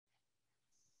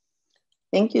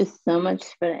Thank you so much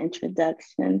for the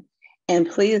introduction. And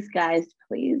please, guys,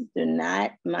 please do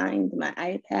not mind my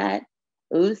iPad.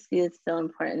 Lucy is so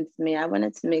important to me. I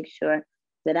wanted to make sure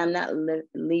that I'm not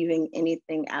leaving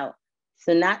anything out.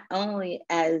 So not only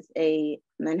as a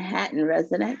Manhattan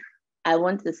resident, I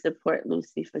want to support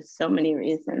Lucy for so many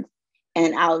reasons.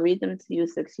 And I'll read them to you,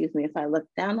 so excuse me if I look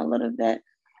down a little bit.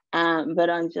 But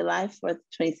on July 4th,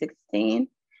 2016,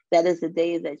 that is the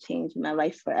day that changed my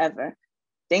life forever.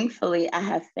 Thankfully, I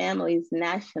have families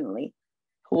nationally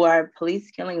who are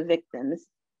police killing victims,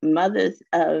 mothers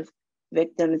of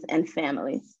victims, and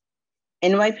families.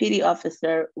 NYPD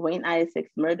officer Wayne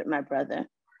Isaacs murdered my brother.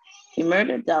 He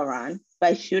murdered Delrawn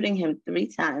by shooting him 3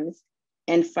 times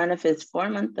in front of his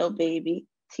 4-month-old baby,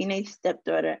 teenage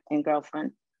stepdaughter, and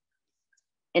girlfriend.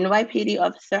 NYPD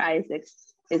officer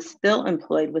Isaacs is still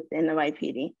employed with the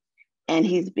NYPD, and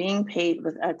he's being paid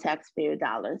with our taxpayer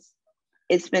dollars.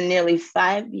 It's been nearly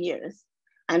 5 years.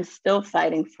 I'm still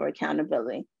fighting for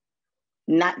accountability,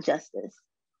 not justice,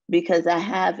 because I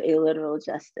have a literal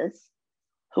justice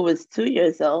who was 2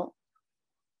 years old,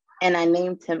 and I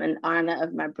named him in honor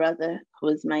of my brother, who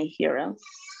is my hero.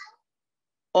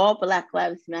 All Black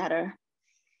Lives Matter,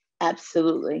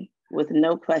 absolutely, with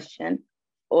no question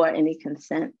or any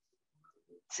consent.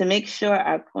 To make sure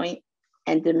our point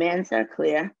and demands are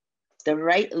clear, the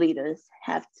right leaders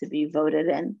have to be voted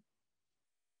in.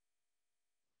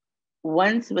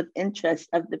 Ones with interest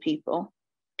of the people.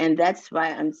 And that's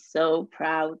why I'm so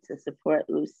proud to support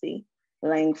Lucy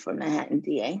Lang for Manhattan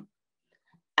DA.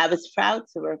 I was proud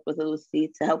to work with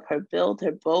Lucy to help her build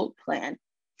her bold plan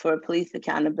for police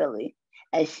accountability,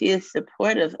 as she is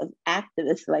supportive of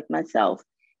activists like myself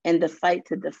in the fight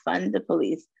to defund the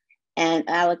police and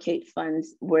allocate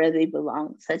funds where they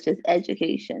belong, such as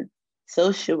education,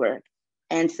 social work,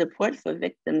 and support for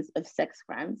victims of sex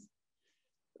crimes.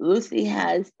 Lucy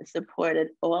has supported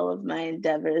all of my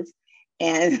endeavors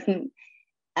and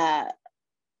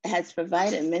has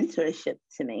provided mentorship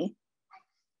to me.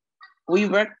 We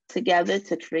worked together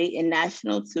to create a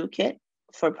national toolkit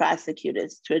for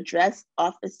prosecutors to address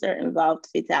officer-involved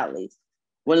fatalities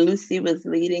when Lucy was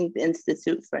leading the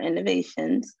Institute for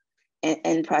Innovations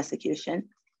and Prosecution.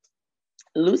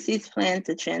 Lucy's plan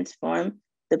to transform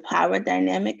the power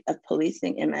dynamic of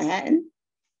policing in Manhattan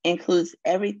includes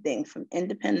everything from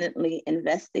independently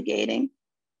investigating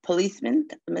policeman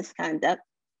misconduct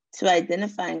to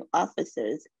identifying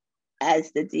officers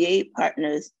as the DA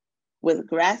partners with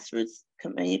grassroots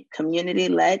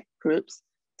community-led groups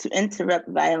to interrupt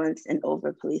violence and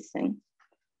over-policing.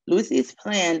 Lucy's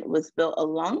plan was built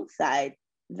alongside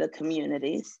the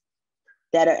communities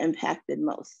that are impacted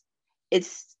most.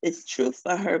 It's true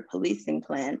for her policing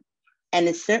plan, and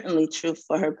it's certainly true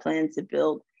for her plan to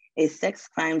build a sex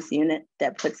crimes unit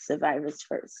that puts survivors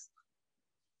first.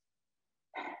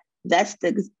 That's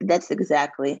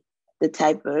exactly the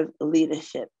type of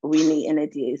leadership we need in a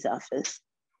DA's office.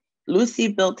 Lucy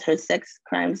built her sex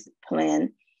crimes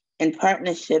plan in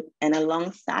partnership and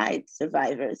alongside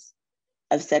survivors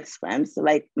of sex crimes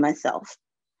like myself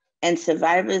and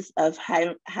survivors of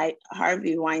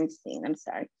Harvey Weinstein,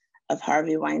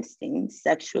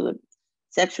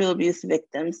 sexual abuse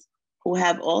victims who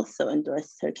have also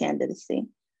endorsed her candidacy.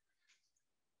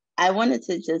 I wanted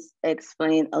to just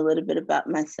explain a little bit about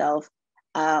myself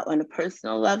on a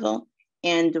personal level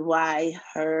and why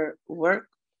her work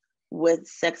with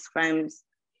sex crimes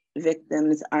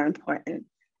victims are important.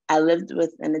 I lived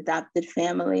with an adopted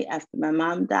family after my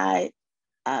mom died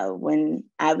when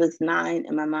I was 9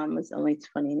 and my mom was only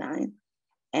 29.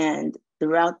 And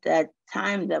throughout that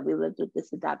time that we lived with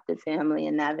this adopted family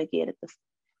and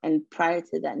prior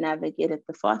to that, navigated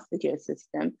the foster care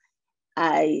system,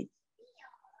 I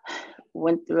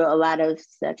went through a lot of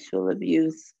sexual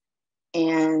abuse,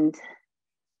 and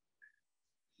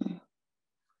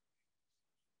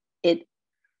it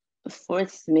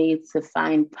forced me to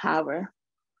find power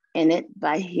in it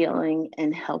by healing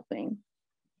and helping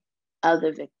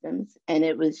other victims. And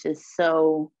it was just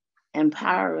so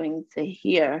empowering to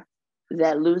hear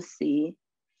that Lucy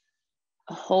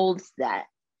holds that.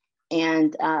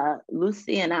 And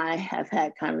Lucy and I have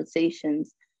had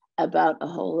conversations about a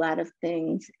whole lot of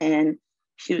things, and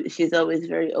she's always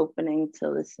very opening to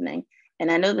listening. And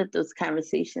I know that those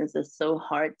conversations are so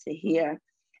hard to hear,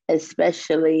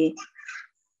 especially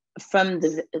from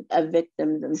a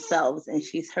victim themselves. And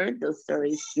she's heard those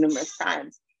stories numerous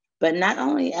times, but not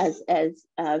only as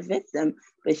a victim,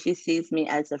 but she sees me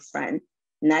as a friend,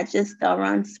 not just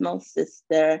Delrawn's small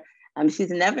sister.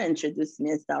 She's never introduced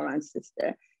me as Delrawn's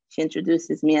sister. She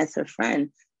introduces me as her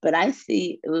friend, but I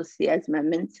see Lucy as my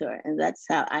mentor, and that's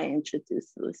how I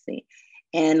introduce Lucy.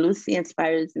 And Lucy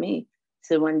inspires me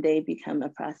to one day become a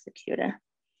prosecutor.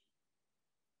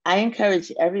 I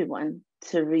encourage everyone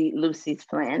to read Lucy's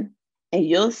plan, and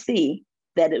you'll see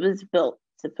that it was built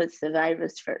to put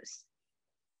survivors first.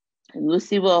 And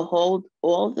Lucy will hold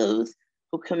all those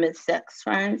who commit sex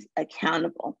crimes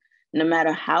accountable, no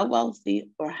matter how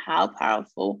wealthy or how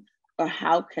powerful or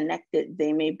how connected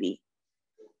they may be.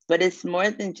 But it's more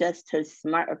than just her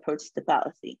smart approach to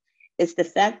policy. It's the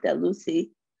fact that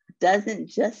Lucy doesn't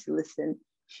just listen,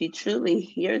 she truly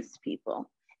hears people.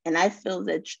 And I feel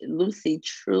that Lucy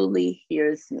truly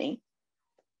hears me.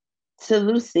 To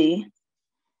Lucy,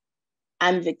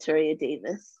 I'm Victoria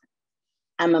Davis.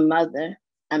 I'm a mother.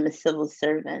 I'm a civil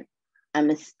servant. I'm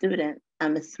a student.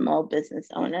 I'm a small business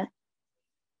owner.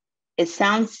 It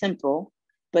sounds simple,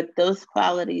 but those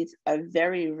qualities are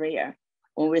very rare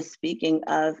when we're speaking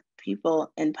of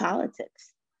people in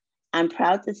politics. I'm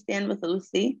proud to stand with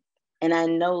Lucy, and I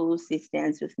know Lucy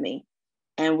stands with me.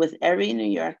 And with every New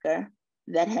Yorker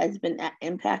that has been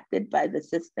impacted by the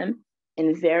system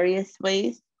in various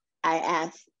ways, I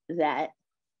ask that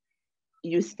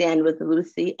you stand with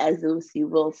Lucy, as Lucy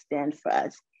will stand for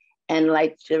us. And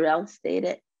like Jarrell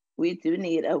stated, we do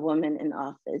need a woman in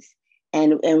office,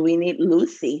 and we need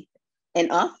Lucy in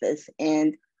office,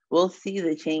 and we'll see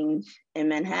the change in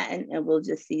Manhattan, and we'll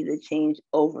just see the change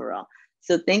overall.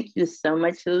 So thank you so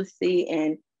much, Lucy,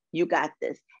 and you got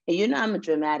this. And you know I'm a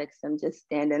dramatic, so I'm just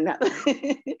standing up.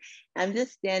 I'm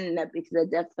just standing up because I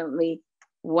definitely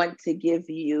want to give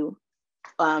you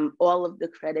all of the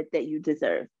credit that you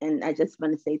deserve. And I just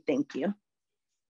want to say thank you.